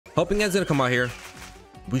Helping Hand's gonna come out here.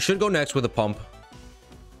 We should go next with a pump.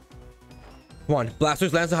 Come on,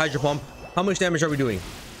 Blastoise lands the Hydro Pump. How much damage are we doing?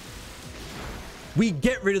 We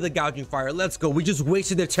get rid of the Gouging Fire. Let's go. We just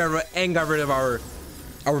wasted their Terra and got rid of our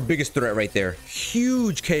biggest threat right there.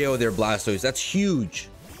 Huge KO there, Blastoise. That's huge.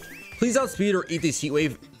 Please outspeed or eat this Heat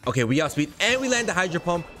Wave. Okay, we outspeed and we land the Hydro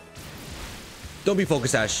Pump. Don't be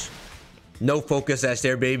Focus Sash. No Focus Sash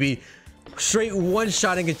there, baby. Straight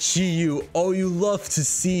one-shotting a Chi-Yu. Oh, you love to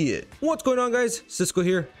see it. What's going on, guys? Cisco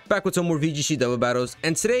here, back with some more VGC double battles.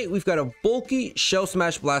 And today we've got a bulky Shell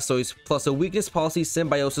Smash Blastoise plus a Weakness Policy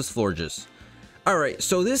Symbiosis Florges. Alright,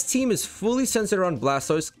 so this team is fully centered around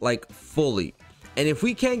Blastoise, like fully. And if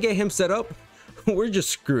we can't get him set up, we're just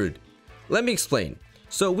screwed. Let me explain.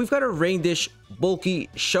 So we've got a Rain Dish bulky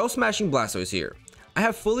Shell Smashing Blastoise here. I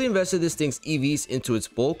have fully invested this thing's EVs into its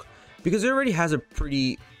bulk because it already has a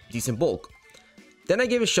pretty decent bulk. Then I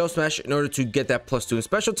gave it Shell Smash in order to get that +2 in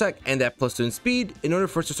special attack and that +2 in speed in order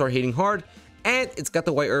for it to start hitting hard, and it's got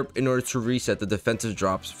the White Herb in order to reset the defensive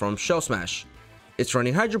drops from Shell Smash. It's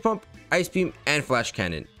running Hydro Pump, Ice Beam, and Flash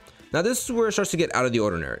Cannon. Now this is where it starts to get out of the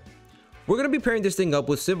ordinary. We're going to be pairing this thing up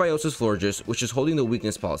with Symbiosis Florges, which is holding the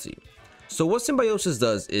Weakness Policy. So what Symbiosis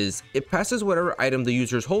does is it passes whatever item the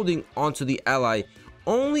user is holding onto the ally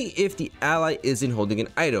only if the ally isn't holding an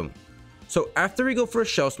item. So after we go for a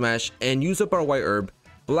Shell Smash and use up our White Herb,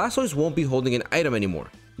 Blastoise won't be holding an item anymore,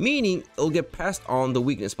 meaning it'll get passed on the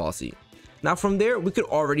Weakness Policy. Now from there, we could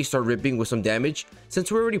already start ripping with some damage since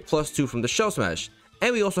we're already +2 from the Shell Smash,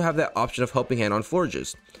 and we also have that option of Helping Hand on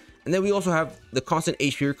Florges. And then we also have the constant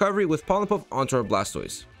HP recovery with Pollen Puff onto our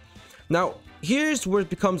Blastoise. Now, here's where it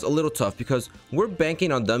becomes a little tough because we're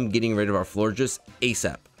banking on them getting rid of our Florges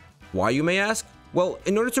ASAP. Why, you may ask? Well,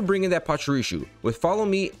 in order to bring in that Pachirisu with Follow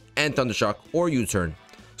Me and Thundershock or U-Turn.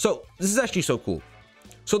 So this is actually so cool.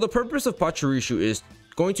 So the purpose of Pachirisu is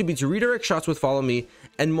going to be to redirect shots with Follow Me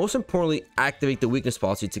and most importantly activate the Weakness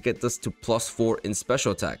Policy to get this to +4 in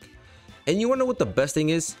special attack. And you want to know what the best thing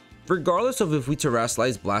is? Regardless of if we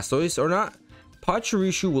Terrasilize Blastoise or not,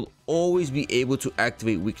 Pachirisu will always be able to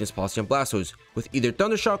activate Weakness Policy on Blastoise with either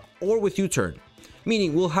Thundershock or with U-Turn,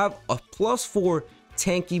 meaning we'll have a +4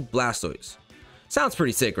 tanky Blastoise. Sounds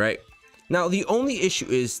pretty sick, right? Now the only issue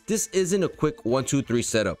is this isn't a quick 1-2-3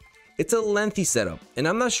 setup. It's a lengthy setup, and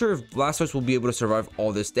I'm not sure if Blastoise will be able to survive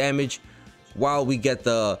all this damage while we get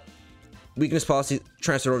the Weakness Policy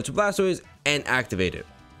transferred over to Blastoise and activate it.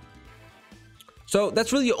 So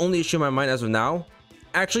that's really the only issue in my mind as of now.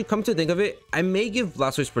 Actually, come to think of it, I may give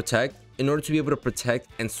Blastoise Protect in order to be able to protect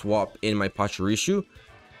and swap in my Pachirisu,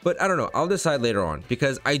 but I don't know, I'll decide later on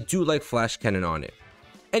because I do like Flash Cannon on it.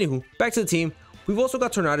 Anywho, back to the team. We've also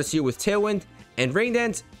got Tornadus here with Tailwind and Rain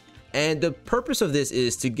Dance, and the purpose of this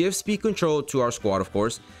is to give speed control to our squad, of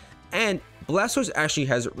course. And Blastoise actually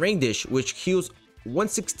has Rain Dish, which heals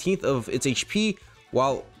 1/16 of its HP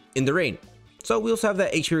while in the rain. So we also have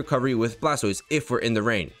that HP recovery with Blastoise if we're in the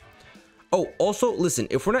rain. Oh, also listen,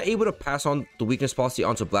 if we're not able to pass on the Weakness Policy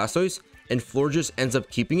onto Blastoise and Florges ends up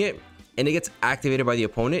keeping it and it gets activated by the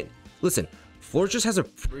opponent, listen, Florges has a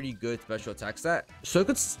pretty good special attack stat, so it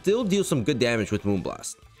could still deal some good damage with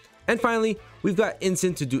Moonblast. And finally, we've got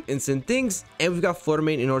Instant to do instant things, and we've got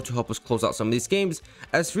Fluttermane in order to help us close out some of these games,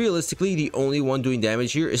 as realistically, the only one doing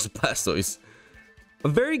damage here is Blastoise. A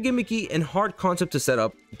very gimmicky and hard concept to set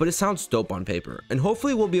up, but it sounds dope on paper, and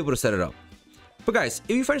hopefully we'll be able to set it up. But guys,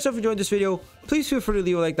 if you find yourself enjoying this video, please feel free to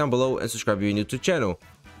leave a like down below and subscribe if you're new to the channel.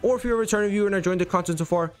 Or if you're a returning viewer and are enjoying the content so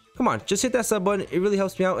far, come on, just hit that sub button, it really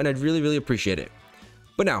helps me out and I'd really appreciate it.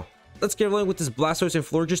 But now, let's get rolling with this Blastoise and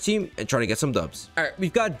Florges team and try to get some dubs. Alright,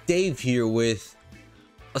 we've got Dave here with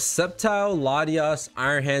a Sceptile, Latias,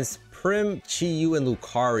 Iron Hands, Prim, Chi-Yu, and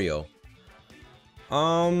Lucario.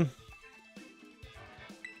 I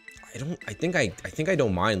think I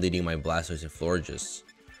don't mind leading my Blastoise and Florges.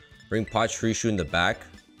 Bring Pachirisu in the back.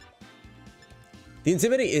 The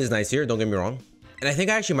Intimidate is nice here, don't get me wrong. And I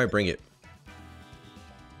think I actually might bring it.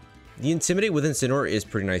 The Intimidate with Incineroar is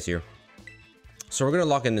pretty nice here. So we're gonna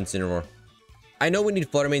lock in Incineroar. I know we need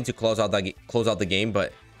Fluttermane to close out the game,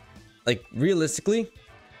 but like realistically,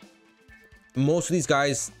 most of these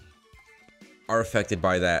guys are affected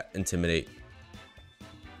by that Intimidate.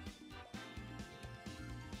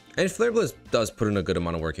 And Flare Blitz does put in a good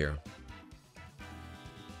amount of work here.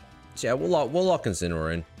 So yeah, we'll lock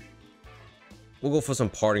Incineroar in. We'll go for some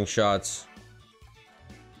parting shots.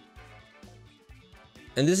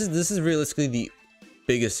 And this is realistically the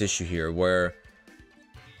biggest issue here, where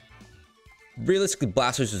realistically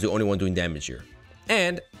Blastoise is the only one doing damage here.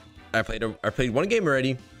 And I played one game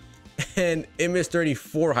already, and it missed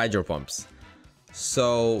 34 Hydro Pumps.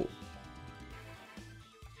 So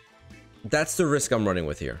That's the risk I'm running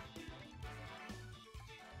with here.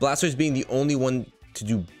 Blastoise being the only one to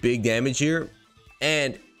do big damage here,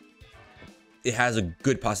 and it has a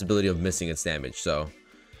good possibility of missing its damage. So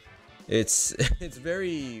it's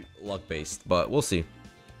very luck based, but we'll see.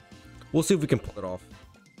 We'll see if we can pull it off.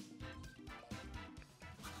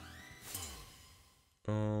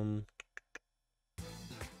 All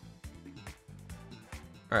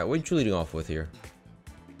right, what are you leading off with here?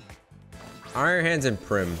 Iron Hands and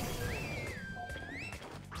Prim.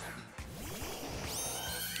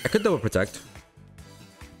 I could double protect.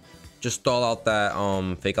 Just stall out that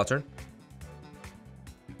fake out turn.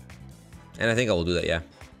 And I think I will do that, yeah.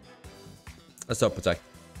 Let's double protect.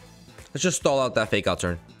 Let's just stall out that fake out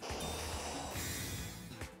turn.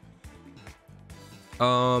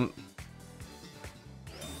 And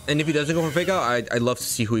if he doesn't go for fake out, I'd love to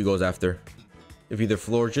see who he goes after. If either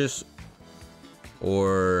Florges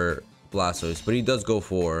or Blastoise. But he does go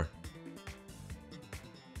for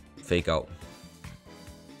fake out.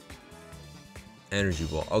 Energy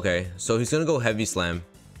Ball. Okay, so he's gonna go Heavy Slam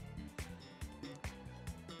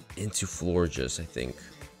into Florges, I think.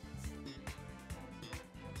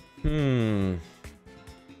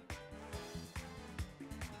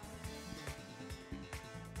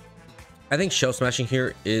 I think Shell Smashing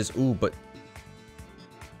here is... Ooh, but...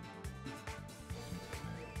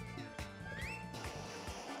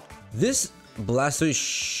 This Blastoise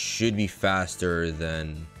should be faster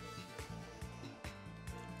than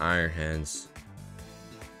Iron Hands.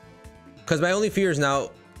 Because my only fear is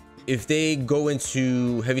now, if they go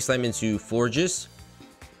into Heavy Slam into Florges...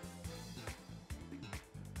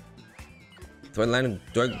 Do I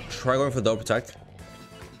try going for the double protect?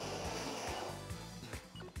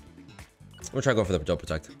 I'm gonna try going for the double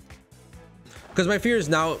protect. Because my fear is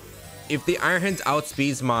now, if the Iron Hands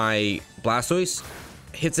outspeeds my Blastoise,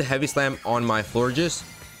 hits a Heavy Slam on my Florges,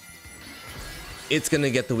 it's gonna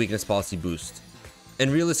get the weakness policy boost.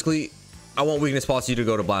 And realistically, I want weakness policy to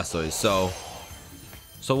go to Blastoise,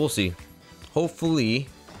 so we'll see. Hopefully,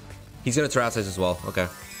 he's gonna Terrasize as well. Okay.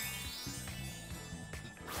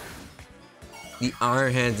 The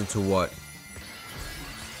Iron Hands into what?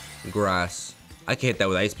 Grass. I can hit that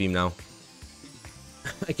with Ice Beam now.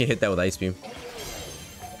 I can hit that with Ice Beam.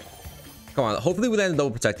 Come on. Hopefully we land a double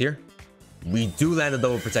protect here. We do land a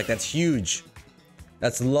double protect. That's huge.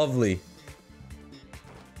 That's lovely.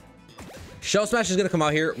 Shell Smash is going to come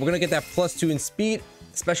out here. We're going to get that +2 in speed,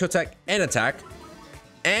 special attack, and attack.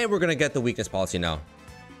 And we're going to get the weakness policy now.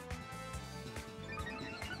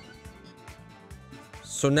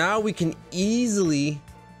 So now we can easily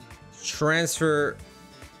transfer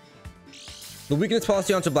the weakness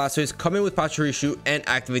policy onto Blastoise, come in with Pachirisu, and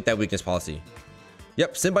activate that weakness policy.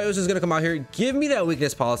 Yep, Symbiosis is going to come out here. Give me that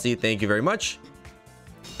weakness policy. Thank you very much.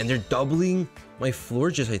 And they're doubling my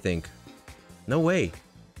Florges, I think. No way.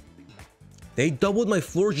 They doubled my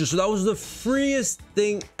Florges, so that was the freest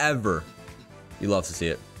thing ever. You love to see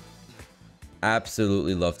it.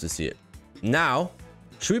 Absolutely love to see it. Now,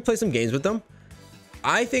 should we play some games with them?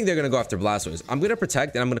 I think they're going to go after Blastoise. I'm going to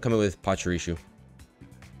protect, and I'm going to come in with Pachirisu.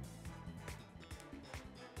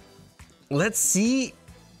 Let's see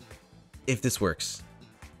if this works.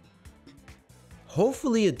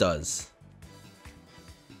 Hopefully it does.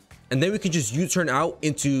 And then we could just U-turn out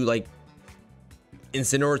into like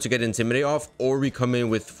Incineroar to get Intimidate off, or we come in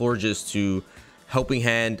with Florges to Helping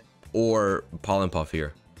Hand or Pollen Puff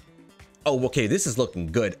here. Oh, okay, this is looking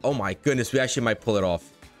good. Oh my goodness, we actually might pull it off.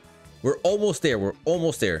 We're almost there. We're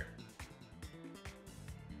almost there.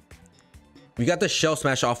 We got the Shell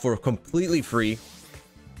Smash off for completely free.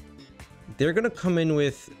 They're gonna come in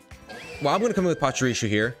with... Well, I'm gonna come in with Pachirisu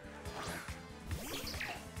here.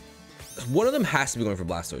 One of them has to be going for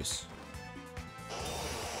Blastoise.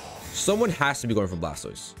 Someone has to be going for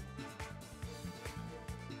Blastoise.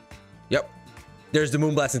 Yep. There's the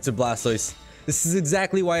Moonblast into Blastoise. This is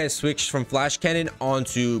exactly why I switched from Flash Cannon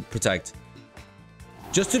onto Protect.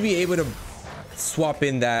 Just to be able to swap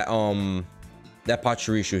in that that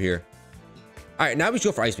Pachirisu here. All right, now we should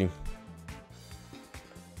go for Ice Beam.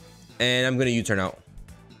 And I'm gonna U-turn out.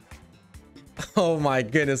 Oh my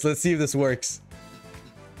goodness, let's see if this works.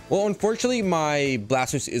 Well, unfortunately, my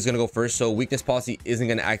Blastoise is gonna go first, so weakness policy isn't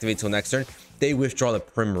gonna activate till next turn. They withdraw the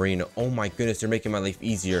Primarina. Oh my goodness, they're making my life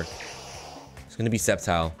easier. It's gonna be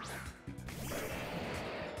Sceptile.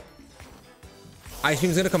 Ice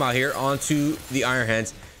Beam's gonna come out here onto the Iron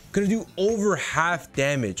Hands. Gonna do over half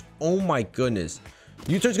damage. Oh my goodness.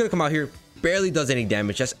 U-turn's gonna come out here. Barely does any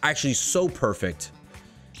damage. That's actually so perfect.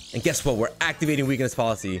 And guess what? We're activating weakness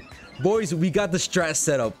policy. Boys, we got the strat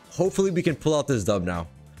set up. Hopefully we can pull out this dub now.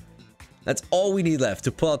 That's all we need left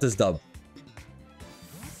to pull out this dub.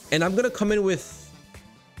 And I'm gonna come in with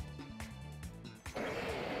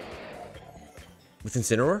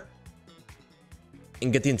Incineroar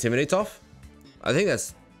and get the Intimidates off. I think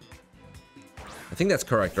that's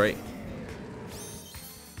correct, right?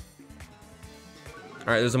 All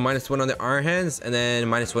right, there's a -1 on the Iron Hands and then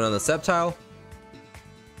 -1 on the Sceptile.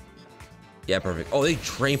 Yeah, perfect. Oh, they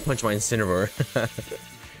Drain Punch my Incineroar.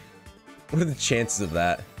 What are the chances of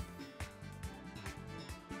that?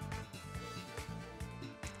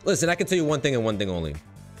 Listen, I can tell you one thing and one thing only.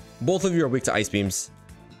 Both of you are weak to Ice Beams.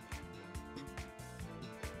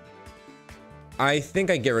 I think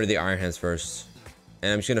I get rid of the Iron Hands first.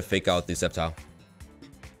 And I'm just going to fake out the Sceptile.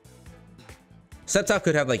 Sceptile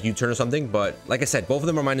could have like U-turn or something, but like I said, both of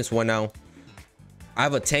them are -1 now. I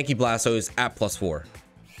have a tanky Blastoise at +4.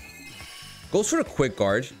 Goes for a quick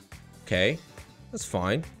guard. Okay, that's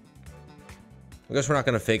fine. I guess we're not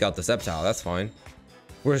going to fake out the Sceptile. That's fine.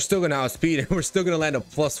 We're still going to outspeed and we're still going to land a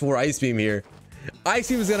 +4 Ice Beam here. Ice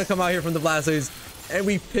Beam is going to come out here from the Blastoise and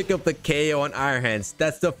we pick up the KO on Iron Hands.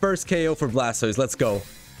 That's the first KO for Blastoise. Let's go.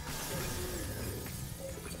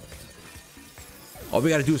 All we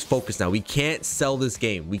got to do is focus now. We can't sell this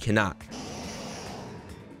game. We cannot.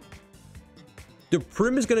 The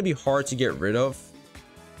Prim is going to be hard to get rid of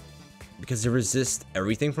because it resists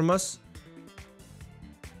everything from us.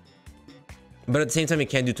 But at the same time, it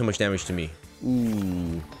can't do too much damage to me.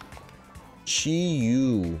 Ooh.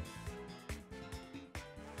 Chi-Yu.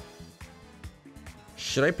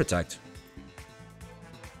 Should I protect?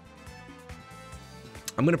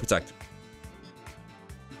 I'm going to protect.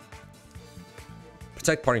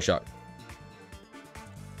 Protect, Parting Shot.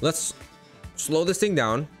 Let's slow this thing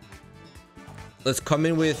down. Let's come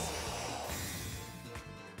in with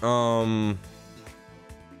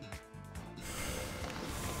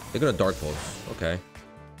they're gonna Dark Pulse. Okay.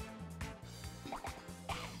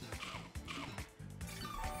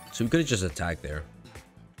 So we could have just attacked there.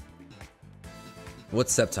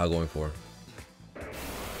 What's Sceptile going for?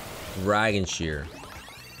 Dragon Shear.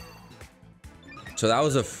 So that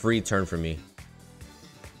was a free turn for me.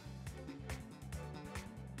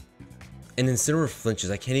 And Incineroar flinches.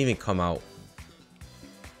 I can't even come out.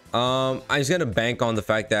 I'm just gonna bank on the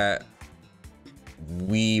fact that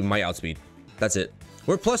we might outspeed. That's it.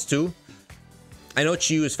 We're +2. I know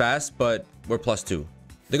Chi-Yu is fast, but we're +2.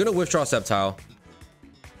 They're gonna withdraw Sceptile.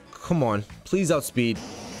 Come on, please outspeed.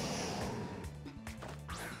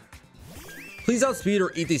 Please outspeed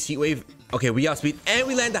or eat this Heat Wave. Okay, we outspeed and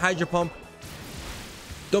we land the Hydro Pump.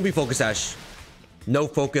 Don't be Focus Sash. No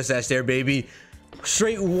Focus Sash there, baby.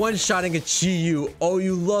 Straight one-shotting a Chi-Yu. Oh,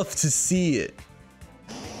 you love to see it.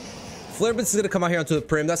 Flare Blitz is going to come out here onto the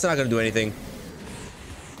Prim. That's not going to do anything.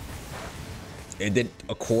 It did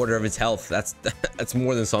a quarter of its health. That's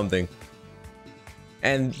more than something.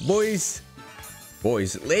 And boys,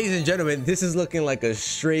 ladies and gentlemen, this is looking like a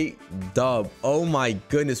straight dub. Oh my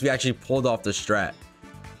goodness, we actually pulled off the strat.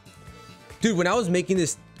 Dude, when I was making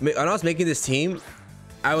this team,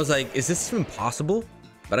 I was like, is this even possible?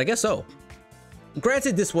 But I guess so.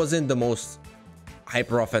 Granted, this wasn't the most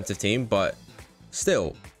hyper offensive team, but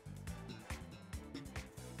still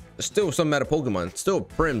some meta Pokemon, still a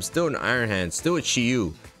Prim, still an Iron Hand, still a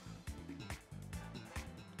Chi-Yu.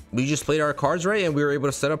 We just played our cards right and we were able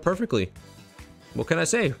to set up perfectly. What can I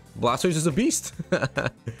say? Blastoise is a beast.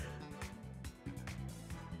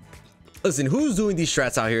 Listen, who's doing these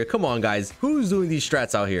strats out here? Come on, guys. Who's doing these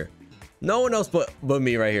strats out here? No one else but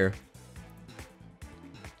me right here.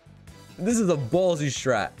 This is a ballsy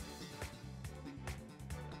strat.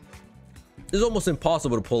 This is almost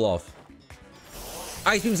impossible to pull off.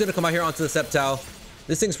 Ice Beam's gonna come out here onto the Sceptile.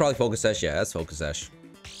 This thing's probably Focus Sash. Yeah, that's Focus Sash.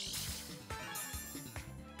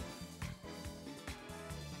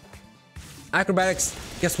 Acrobatics,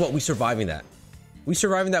 guess what? We surviving that. We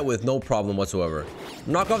surviving that with no problem whatsoever.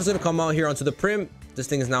 Knockoff is gonna come out here onto the Prim. This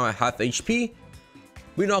thing is now at half HP.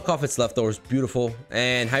 We knock off its leftovers. Beautiful.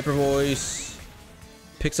 And Hyper Voice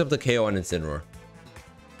picks up the KO on Incineroar.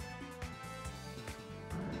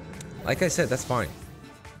 Like I said, that's fine.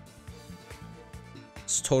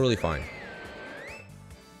 It's totally fine.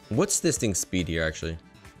 What's this thing's speed here, actually?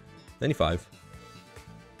 95.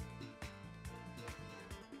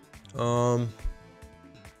 I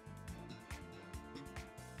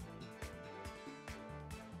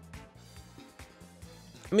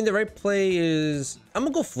mean, the right play is... I'm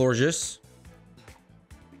gonna go Florges.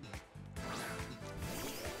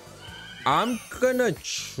 I'm gonna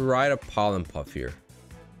try to Pollen Puff here.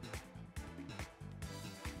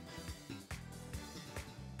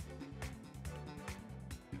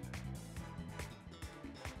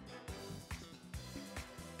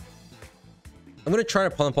 I'm gonna try to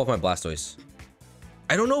Pollen Puff my Blastoise.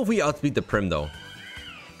 I don't know if we outspeed the Prim though.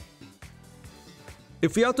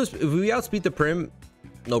 If we outspeed the Prim,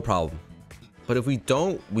 no problem. But if we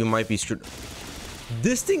don't, we might be screwed.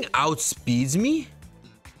 This thing outspeeds me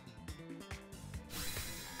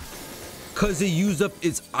because it used up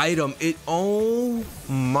its item. Oh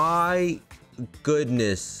my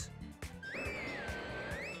goodness.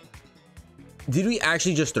 Did we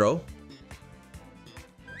actually just throw?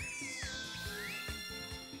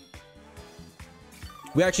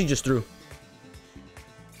 We actually just threw.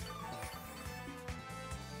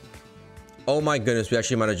 Oh my goodness, we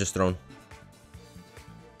actually might have just thrown.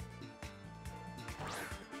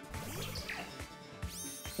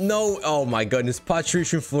 No, oh my goodness.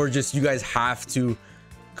 Patricia Florges, you guys have to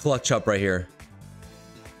clutch up right here.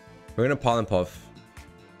 We're gonna Pollen Puff.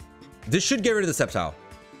 This should get rid of the Sceptile.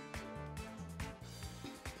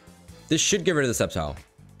 This should get rid of the Sceptile.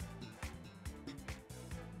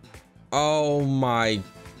 Oh my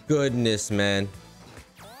goodness, man.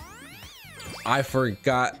 I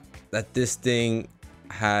forgot that this thing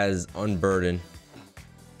has Unburden.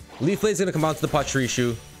 Leaf Blade's gonna come out to the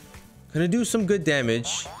Patricia. Gonna do some good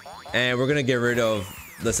damage. And we're gonna get rid of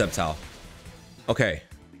the Sceptile. Okay.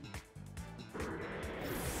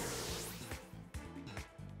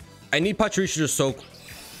 I need Patricia to soak.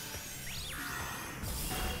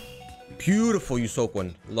 Beautiful, you soak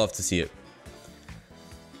one. Love to see it.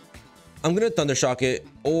 I'm gonna Thundershock it,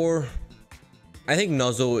 or I think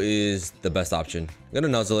Nuzzle is the best option. I'm gonna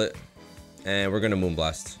Nuzzle it, and we're gonna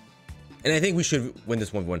Moonblast. And I think we should win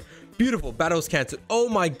this 1v1. Beautiful, battle's canceled. Oh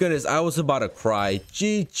my goodness, I was about to cry.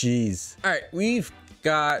 GG's. All right, we've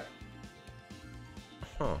got...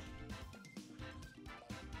 We've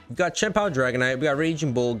got Chien-Pao Dragonite, we got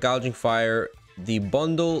Raging Bull, Gouging Fire, the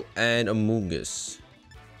Bundle, and Amoonguss.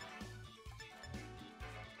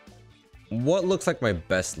 What looks like my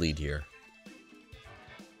best lead here?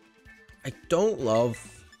 I don't love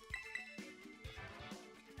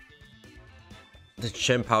the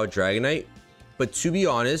Chien-Pao Dragonite, but to be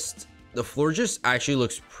honest, the Florges actually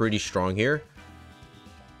looks pretty strong here.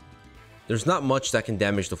 There's not much that can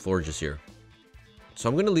damage the Florges here. So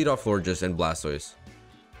I'm going to lead off Florges and Blastoise.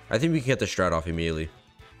 I think we can get the strat off immediately.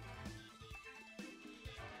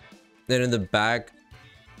 Then in the back,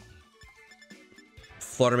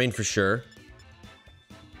 Fluttermane for sure.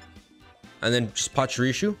 And then just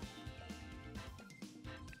Pachirisu.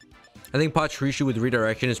 I think Pachirisu with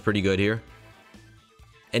redirection is pretty good here.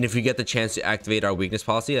 And if we get the chance to activate our weakness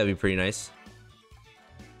policy, that'd be pretty nice.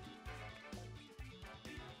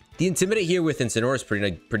 The Intimidate here with Incineroar is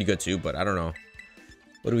pretty good too, but I don't know.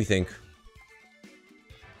 What do we think?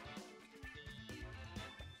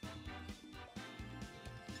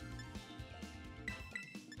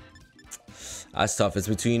 That's tough. It's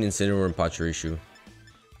between Incineroar and Pachirisu.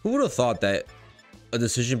 Who would have thought that a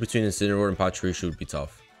decision between Incineroar and Pachirisu would be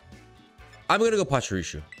tough? I'm going to go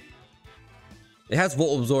Pachirisu. It has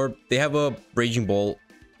Volt Absorb. They have a Raging Bolt.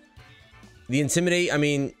 The Intimidate, I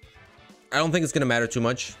mean, I don't think it's going to matter too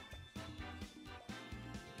much.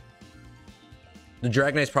 The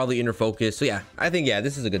Dragonite's probably Inner Focus. So yeah, I think, yeah,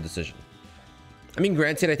 this is a good decision. I mean,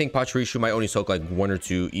 granted, I think Pachirisu might only soak like 1 or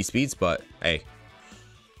 2 E-Speeds, but hey.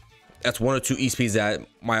 That's 1 or 2 E-Speeds that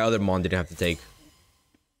my other Mon didn't have to take.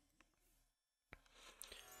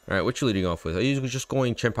 Alright, what you leading off with? Are you just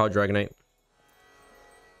going Chien-Pao Dragonite?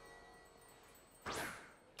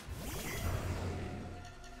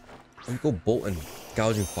 We go Bolt and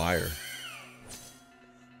Gouging Fire.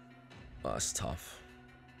 Oh, that's tough.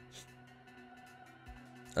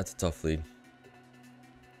 That's a tough lead.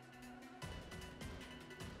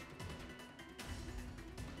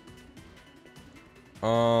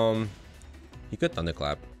 He could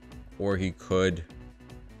Thunderclap, or he could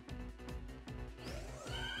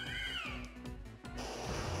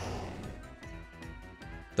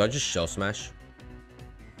do I just Shell Smash?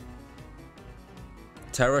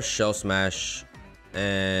 Terra Shell Smash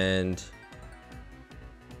and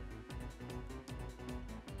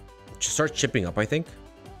just start chipping up, I think.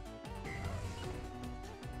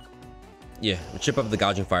 Yeah, chip up the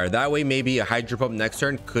Gouging Fire. That way, maybe a Hydro Pump next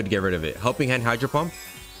turn could get rid of it. Helping Hand Hydro Pump.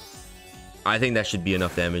 I think that should be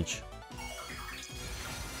enough damage.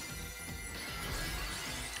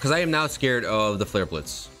 Because I am now scared of the Flare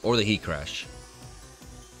Blitz or the Heat Crash.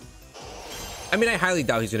 I mean, I highly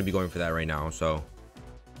doubt he's going to be going for that right now. So,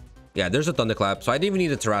 yeah, there's a Thunderclap. So I didn't even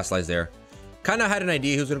need a Terrasilize there. Kind of had an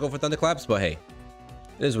idea he was going to go for Thunderclaps, but hey,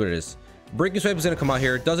 it is what it is. Breaking Swipe is going to come out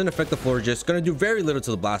here. Doesn't affect the Florges. Going to do very little to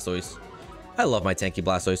the Blastoise. I love my tanky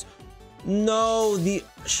Blastoise. No, the...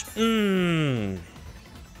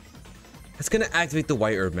 It's going to activate the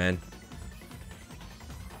White Herb, man.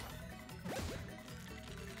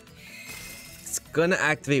 Gonna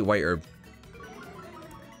activate White Herb.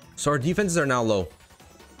 So our defenses are now low.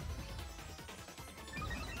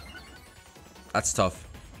 That's tough.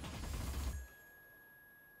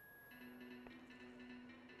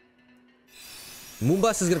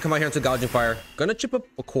 Moonblast is gonna come out here into Gouging Fire. Gonna chip up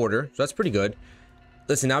a quarter, so that's pretty good.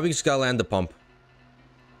 Listen, now we just gotta land the pump.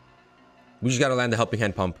 We just gotta land the Helping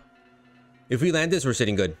Hand pump. If we land this, we're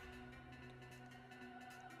sitting good.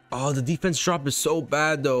 Oh, the defense drop is so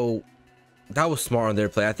bad though. That was smart on their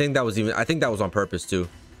play. I think that was on purpose too.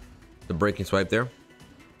 The breaking swipe there.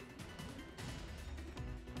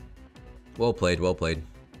 Well played, well played.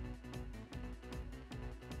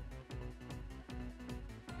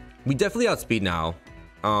 We definitely outspeed now.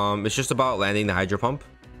 It's just about landing the Hydro Pump.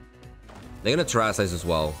 They're gonna Terrasilize as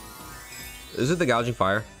well. Is it the Gouging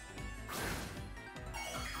Fire?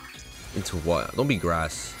 Into what? Don't be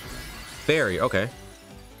Grass. Fairy, okay.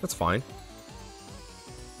 That's fine.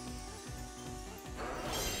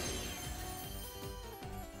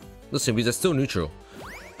 Listen, because that's still neutral.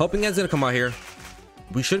 Helping Hand's gonna come out here.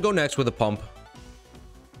 We should go next with a pump.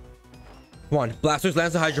 Come on, Blastoise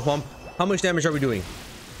lands the Hydro Pump. How much damage are we doing?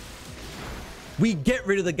 We get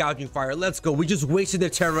rid of the Gouging Fire. Let's go. We just wasted their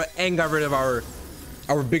Terra and got rid of our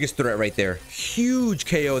biggest threat right there. Huge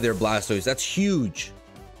KO there, Blastoise. That's huge.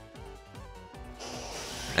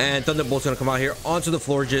 And Thunderbolt's gonna come out here onto the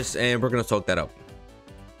Florges, and we're gonna soak that up.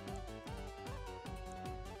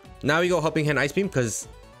 Now we go Helping Hand Ice Beam, because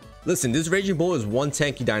listen, this Raging Bull is one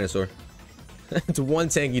tanky dinosaur. It's one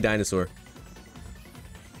tanky dinosaur.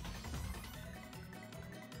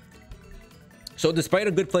 So despite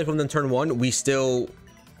a good play from them turn one, we still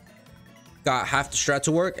got half the strat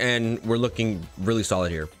to work, and we're looking really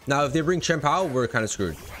solid here. Now, if they bring Chien-Pao, we're kind of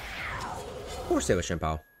screwed. Of course they have a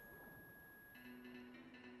Chien-Pao.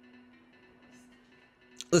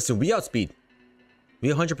 Listen, we outspeed. We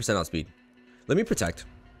 100% outspeed. Let me protect.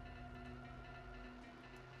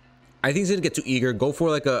 I think he's gonna get too eager. Go for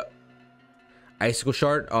like a Icicle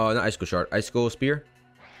Shard. Not Icicle Shard. Icicle Spear.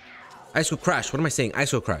 Icicle Crash. What am I saying?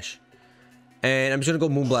 Icicle Crash. And I'm just gonna go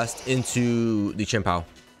Moonblast into the Chien-Pao.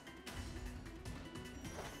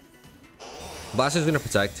 Blaster's gonna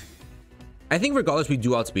protect. I think regardless we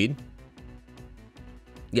do outspeed.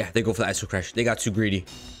 Yeah, they go for the Icicle Crash. They got too greedy.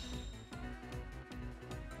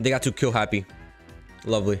 They got too kill happy.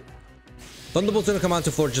 Lovely. Thunderbolt's gonna come on to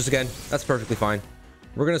Florges again. That's perfectly fine.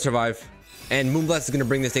 We're gonna survive. And Moonblast is gonna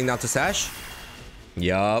bring this thing down to Sash.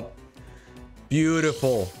 Yup.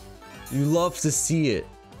 Beautiful. You love to see it.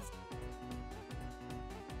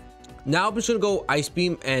 Now I'm just gonna go Ice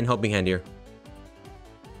Beam and Helping Hand here.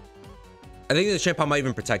 I think the Chien-Pao might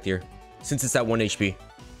even protect here, since it's at 1 HP.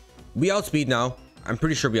 We outspeed now. I'm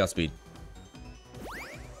pretty sure we outspeed.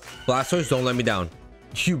 Blastoise, don't let me down.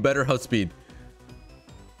 You better outspeed.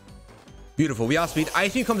 Beautiful. We outspeed.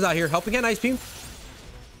 Ice Beam comes out here. Helping Hand Ice Beam.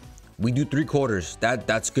 We do 3/4.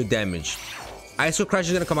 That's good damage. Icicle Crash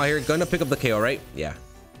is gonna come out here. Gonna pick up the KO, right? Yeah.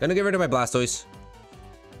 Gonna get rid of my Blastoise.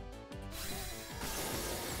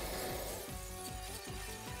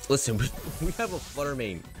 Listen, we have a Flutter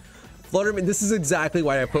Mane. Flutter Mane. This is exactly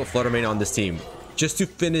why I put Flutter Mane on this team. Just to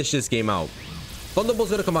finish this game out.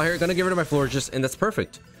 Thunderbolt's gonna come out here. Gonna get rid of my Florges, and that's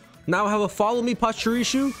perfect. Now I have a Follow Me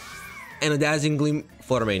Pachirisu and a Dazzling Gleam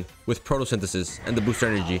Flutter Mane with Photosynthesis and the Booster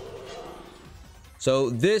Energy.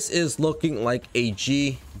 So this is looking like a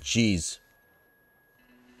GG's.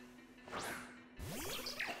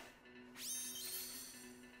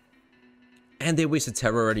 And they wasted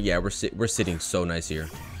Terra already. Yeah, we're sitting so nice here.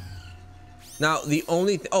 Now the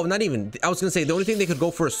only not even, I was gonna say the only thing they could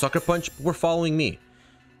go for a Sucker Punch, but we're following me.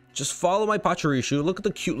 Just follow my Pachirisu. Look at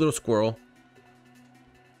the cute little squirrel.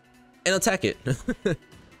 And attack it.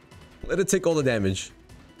 Let it take all the damage.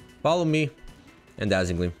 Follow me and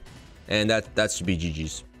Dazzling Gleam. And that should be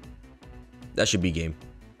GG's. That should be game.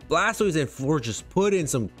 Blastoise and Florges put in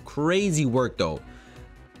some crazy work though.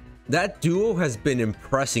 That duo has been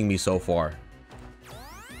impressing me so far.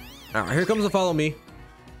 Alright, here comes the Follow Me.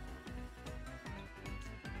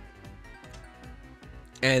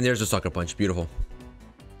 And there's a Sucker Punch. Beautiful.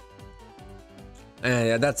 And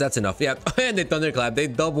yeah, that's enough. Yeah, and they Thunderclap. They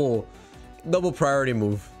double priority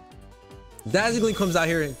move. Dazzling Gleam comes out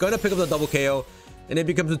here, gonna pick up the double KO, and it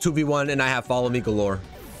becomes a 2v1, and I have Follow Me galore.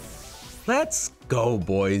 Let's go,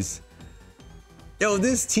 boys. Yo,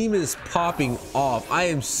 this team is popping off. I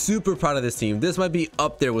am super proud of this team. This might be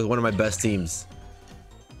up there with one of my best teams.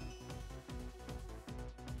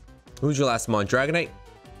 Who's your last mon? Dragonite?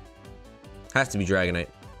 Has to be Dragonite.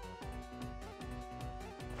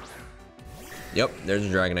 Yep, there's a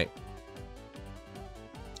Dragonite.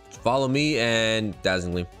 Follow Me and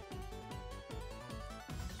Dazzling Gleam.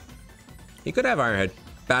 He could have Iron Head.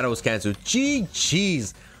 Battle was canceled.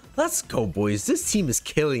 GG's. Let's go, boys. This team is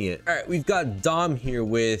killing it. All right, we've got Dom here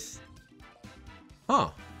with... Huh.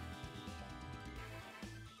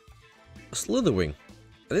 Slitherwing.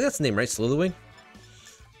 I think that's the name, right? Slitherwing?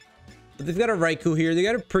 But they've got a Raikou here. They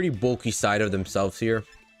got a pretty bulky side of themselves here.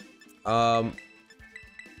 I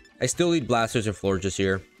still lead Blastoise and Florges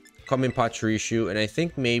here. Come in Pachirisu, and I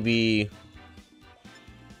think maybe...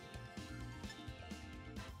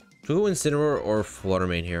 Should we go Incineroar or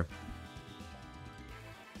Fluttermane here?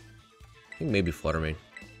 I think maybe Fluttermane.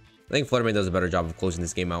 I think Fluttermane does a better job of closing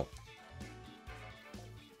this game out.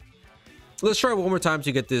 Let's try one more time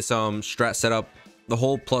to get this strat set up. The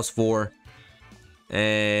whole +4.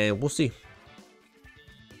 And we'll see.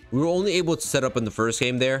 We were only able to set up in the first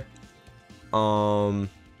game there. Because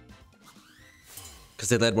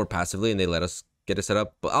they led more passively and they let us get it set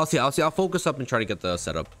up. But I'll see. I'll focus up and try to get the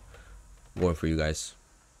setup going for you guys.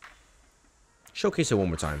 Showcase it one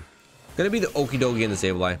more time. Gonna be the Okidogi and the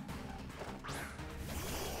Sableye.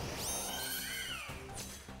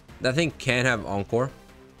 That thing can have Encore.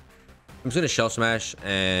 I'm just gonna Shell Smash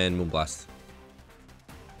and Moonblast.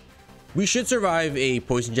 We should survive a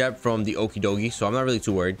Poison Jab from the Okidogi, so I'm not really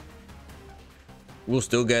too worried. We'll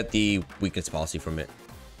still get the weakness policy from it.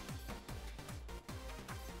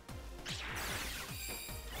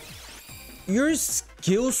 You're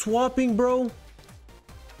skill swapping, bro?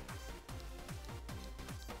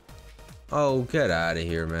 Oh, get out of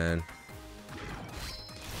here, man.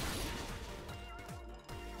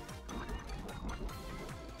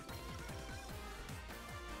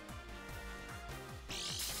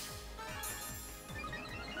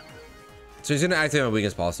 So he's gonna activate my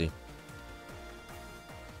weakness policy.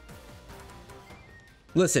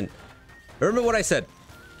 Listen, remember what I said.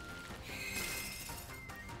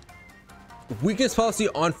 Weakness policy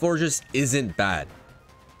on Florges isn't bad.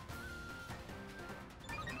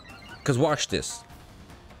 Because watch this.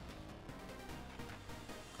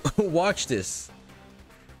 Watch this.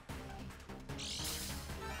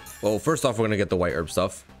 Well, first off, we're going to get the white herb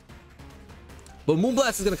stuff. But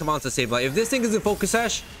Moonblast is going to come on to save life. If this thing is in Focus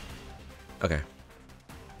Sash... Okay.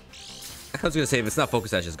 I was going to say, if it's not Focus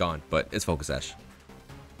Sash, it's gone. But it's Focus Sash.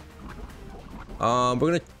 We're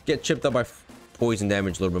going to get chipped up by poison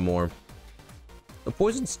damage a little bit more. The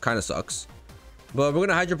poison kind of sucks. But we're going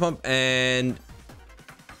to Hydro Pump and...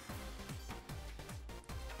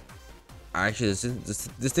 Actually, this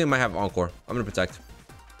thing might have Encore. I'm gonna protect.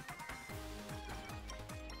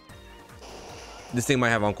 This thing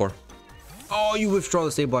might have Encore. Oh, you withdraw the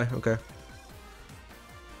Sableye. Okay.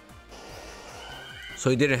 So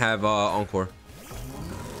he didn't have Encore.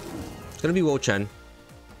 It's gonna be Wo-Chen.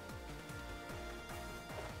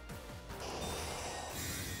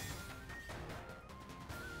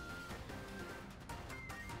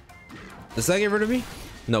 Does that get rid of me?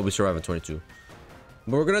 No, we survive at 22.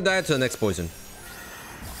 But we're gonna die to the next poison.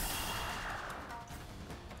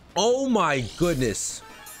 Oh my goodness.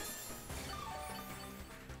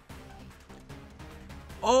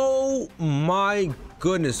 Oh my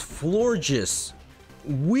goodness. Florges.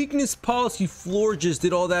 Weakness policy Florges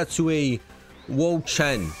did all that to a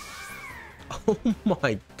Wo-Chen. Oh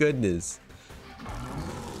my goodness.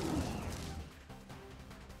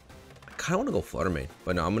 I kinda wanna go Fluttermane,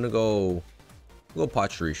 but no, I'm gonna go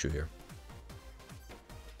Pachirisu here.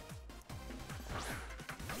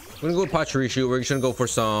 We're gonna go Pachirisu. We're just gonna go for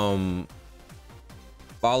some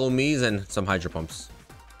Follow Me's and some Hydro Pumps.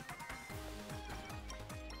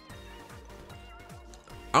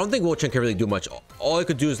 I don't think Wo-Chen can really do much. All I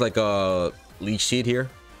could do is like a Leech Seed here.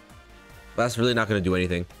 But that's really not gonna do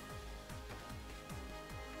anything.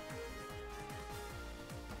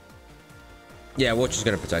 Yeah, Wo-Chen's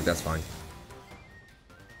gonna protect. That's fine.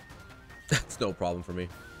 That's no problem for me.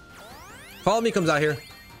 Follow Me comes out here.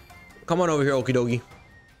 Come on over here, Okidogi.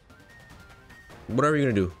 Whatever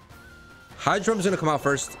you're gonna do. Hydro Pump's gonna come out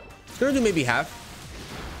first. It's gonna do maybe half.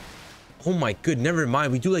 Oh my good, never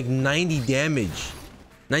mind. We do like 90 damage.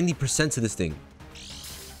 90% to this thing.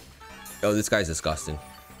 Oh, this guy's disgusting.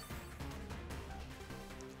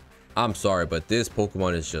 I'm sorry, but this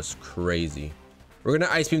Pokemon is just crazy. We're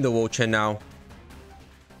gonna Ice Beam the Wo-Chen now.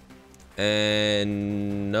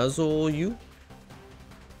 And Nuzzle you?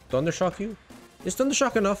 Thundershock you? Is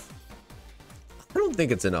Thundershock enough? I don't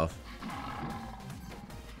think it's enough.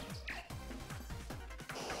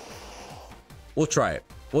 We'll try it.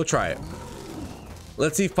 We'll try it.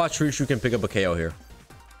 Let's see if Pachirisu can pick up a KO here.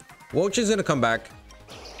 Wo-Chen's gonna come back.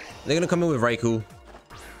 They're gonna come in with Raikou.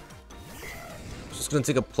 Just gonna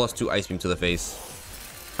take a +2 Ice Beam to the face.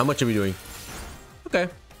 How much are we doing? Okay.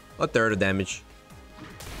 A third of damage.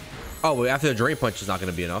 Oh, wait, after the Drain Punch is not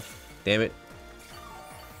gonna be enough. Damn it.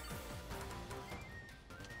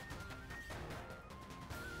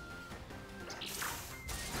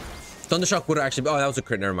 Thundershock would have actually... Oh, that was a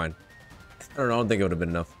crit. Never mind. I don't know. I don't think it would have been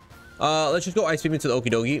enough. Let's just go Ice Beam into the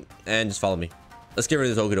Okidogi and just follow me. Let's get rid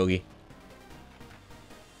of this Okidogi.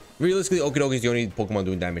 Realistically, Okidogi is the only Pokemon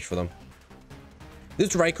doing damage for them. This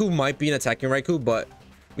Raikou might be an attacking Raikou, but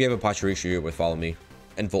we have a Pachirisu here with Follow Me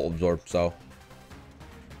and Volt Absorb, so...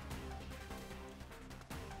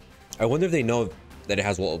 I wonder if they know that it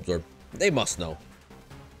has Volt Absorb. They must know.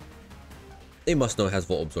 They must know it has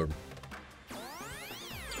Volt Absorb.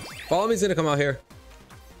 Follow Me's gonna come out here.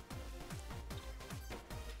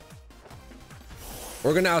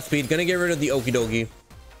 We're gonna outspeed. Gonna get rid of the Okidogi.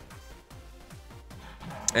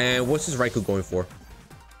 And what's this Raikou going for?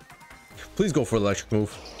 Please go for electric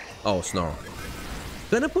move. Oh, Snarl.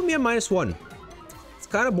 Gonna put me at -1. It's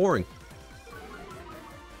kind of boring.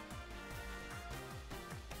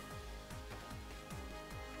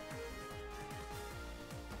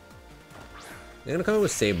 They're gonna come in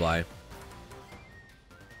with Sableye.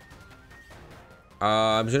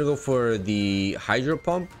 I'm just gonna go for the Hydro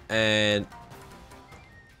Pump and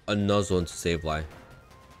a Nuzzle into Sableye.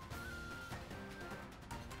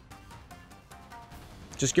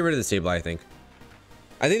 Just get rid of the Sableye, I think.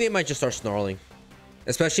 I think they might just start snarling.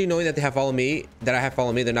 Especially knowing that they have Follow Me, that I have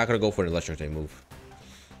Follow Me, they're not gonna go for an electric type move.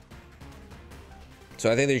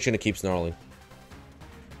 So I think they're just gonna keep snarling.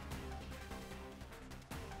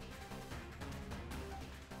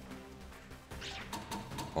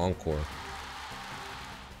 Encore.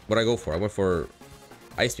 What'd I go for? I went for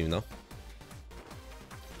Ice Beam, though.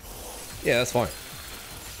 Yeah, that's fine.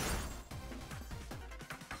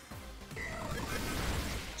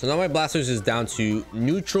 So now my Blastoise is down to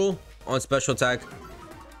neutral on special attack.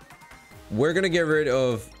 We're gonna get rid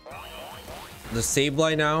of the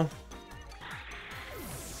Sableye now.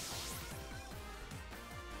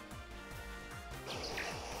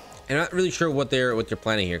 I'm not really sure what they're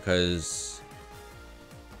planning here, because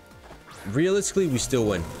realistically we still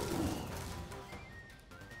win.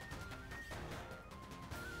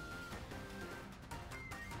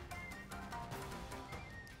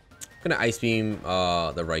 Gonna Ice Beam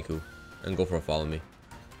the Raikou and go for a Follow Me.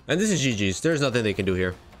 And this is GG's. There's nothing they can do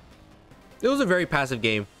here. It was a very passive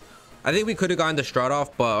game. I think we could have gotten the Strat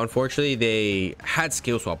off, but unfortunately they had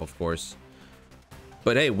Skill Swap, of course.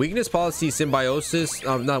 But hey, Weakness Policy Symbiosis,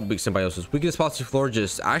 not Weak Symbiosis, Weakness Policy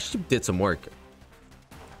Florges actually did some work.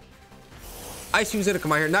 Ice Beam's gonna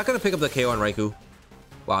come out here. Not gonna pick up the KO on Raikou.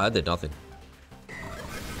 Wow, that did nothing.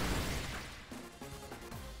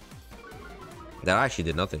 That actually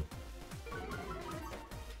did nothing.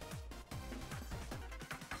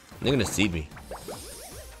 They're gonna seed me.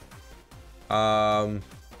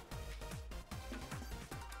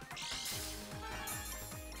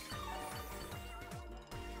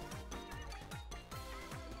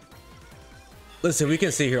 Listen, we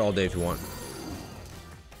can sit here all day if you want.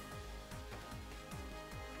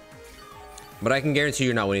 But I can guarantee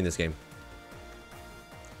you're not winning this game.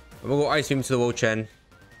 I'm gonna go Ice Beam to the Wo-Chen,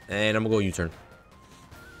 and I'm gonna go U-turn.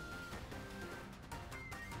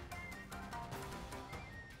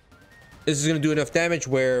 This is gonna do enough damage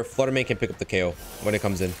where Flutter Mane can pick up the KO when it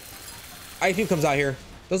comes in. Ice Beam comes out here,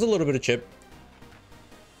 does a little bit of chip.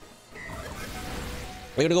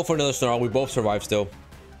 We're gonna go for another Snarl. We both survive still.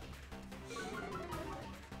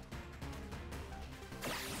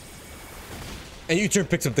 And U-turn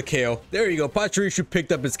picks up the KO. There you go. Pachirisu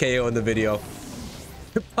picked up his KO in the video.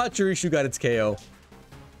 Pachirisu got its KO.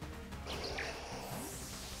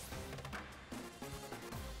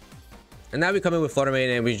 And now we come in with Flutter Mane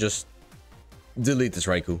and we just delete this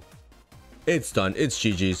Raikou. It's done. It's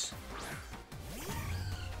GG's.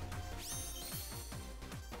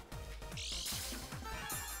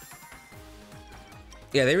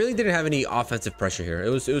 Yeah, they really didn't have any offensive pressure here. It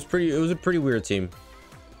was a pretty weird team.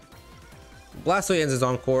 Blastoise ends his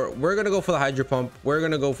Encore. We're gonna go for the Hydro Pump. We're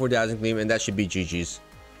gonna go for Dazzling Gleam, and that should be GG's.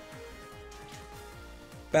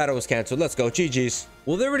 Battle was canceled. Let's go. GG's.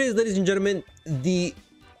 Well, there it is, ladies and gentlemen. The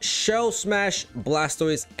Shell Smash,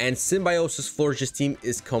 Blastoise, and Symbiosis Florges team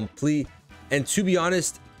is complete. And to be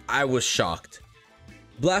honest, I was shocked.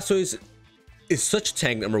 Blastoise is such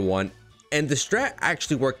tank, number one. And the strat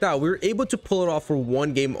actually worked out. We were able to pull it off for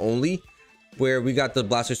one game only, where we got the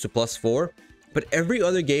Blastoise to +4. But every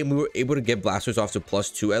other game, we were able to get Blastoise off to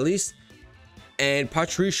 +2 at least. And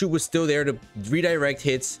Pachirisu was still there to redirect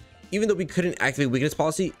hits. Even though we couldn't activate Weakness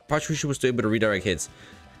Policy, Pachirisu was still able to redirect hits.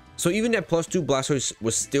 So even at +2, Blastoise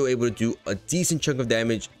was still able to do a decent chunk of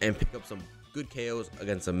damage and pick up some good KOs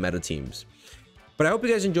against some meta teams. But I hope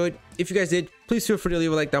you guys enjoyed. If you guys did, please feel free to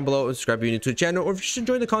leave a like down below and subscribe if you're new to the channel, or if you're just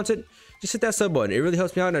enjoying the content, just hit that sub button. It really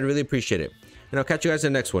helps me out and I really appreciate it. And I'll catch you guys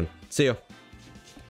in the next one. See ya.